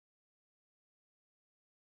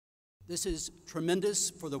This is tremendous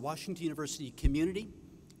for the Washington University community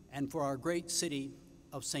and for our great city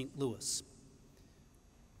of St. Louis.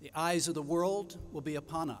 The eyes of the world will be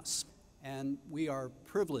upon us, and we are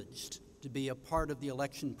privileged to be a part of the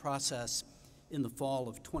election process in the fall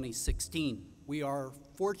of 2016. We are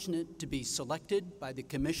fortunate to be selected by the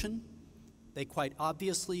Commission. They quite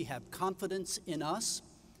obviously have confidence in us.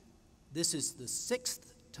 This is the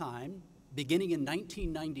 6th time, beginning in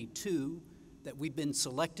 1992, that we've been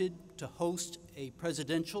selected to host a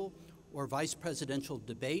presidential or vice presidential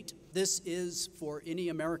debate. This is, for any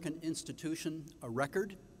American institution, a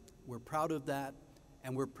record. We're proud of that,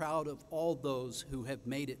 and we're proud of all those who have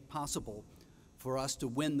made it possible for us to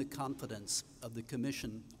win the confidence of the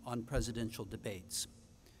Commission on Presidential Debates.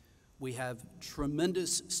 We have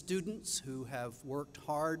tremendous students who have worked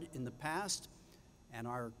hard in the past, and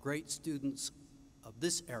our great students of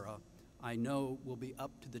this era, I know, will be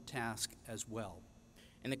up to the task as well.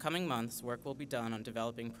 In the coming months, work will be done on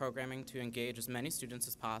developing programming to engage as many students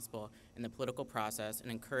as possible in the political process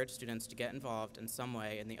and encourage students to get involved in some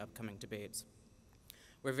way in the upcoming debates.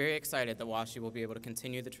 We're very excited that WashU will be able to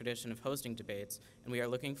continue the tradition of hosting debates, and we are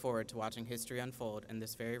looking forward to watching history unfold in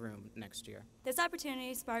this very room next year. This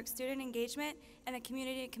opportunity sparks student engagement and a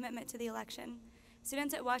community commitment to the election.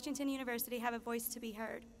 Students at Washington University have a voice to be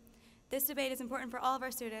heard. This debate is important for all of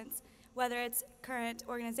our students. Whether it's current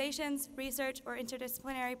organizations, research, or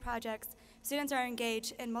interdisciplinary projects, students are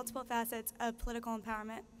engaged in multiple facets of political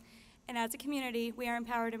empowerment. And as a community, we are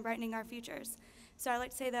empowered in brightening our futures. So I'd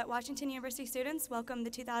like to say that Washington University students welcome the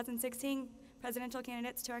 2016 presidential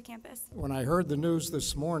candidates to our campus. When I heard the news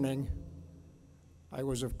this morning, I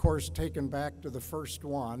was of course taken back to the first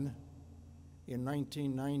one in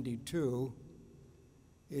 1992.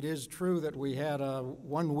 It is true that we had a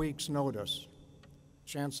 1 week's notice.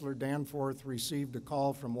 Chancellor Danforth received a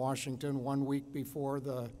call from Washington 1 week before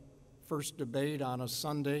the first debate on a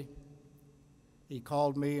Sunday. He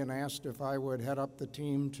called me and asked if I would head up the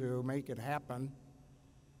team to make it happen,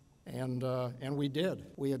 and we did.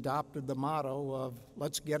 We adopted the motto of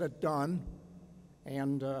 "Let's get it done,"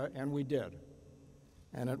 and we did.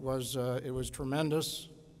 And it was tremendous.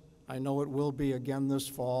 I know it will be again this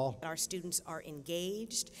fall. Our students are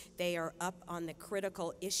engaged, they are up on the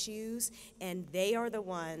critical issues, and they are the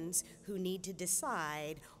ones who need to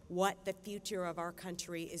decide what the future of our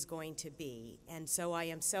country is going to be. And so I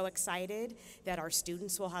am so excited that our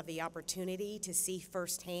students will have the opportunity to see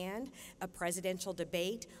firsthand a presidential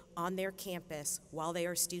debate on their campus while they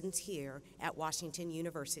are students here at Washington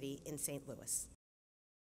University in St. Louis.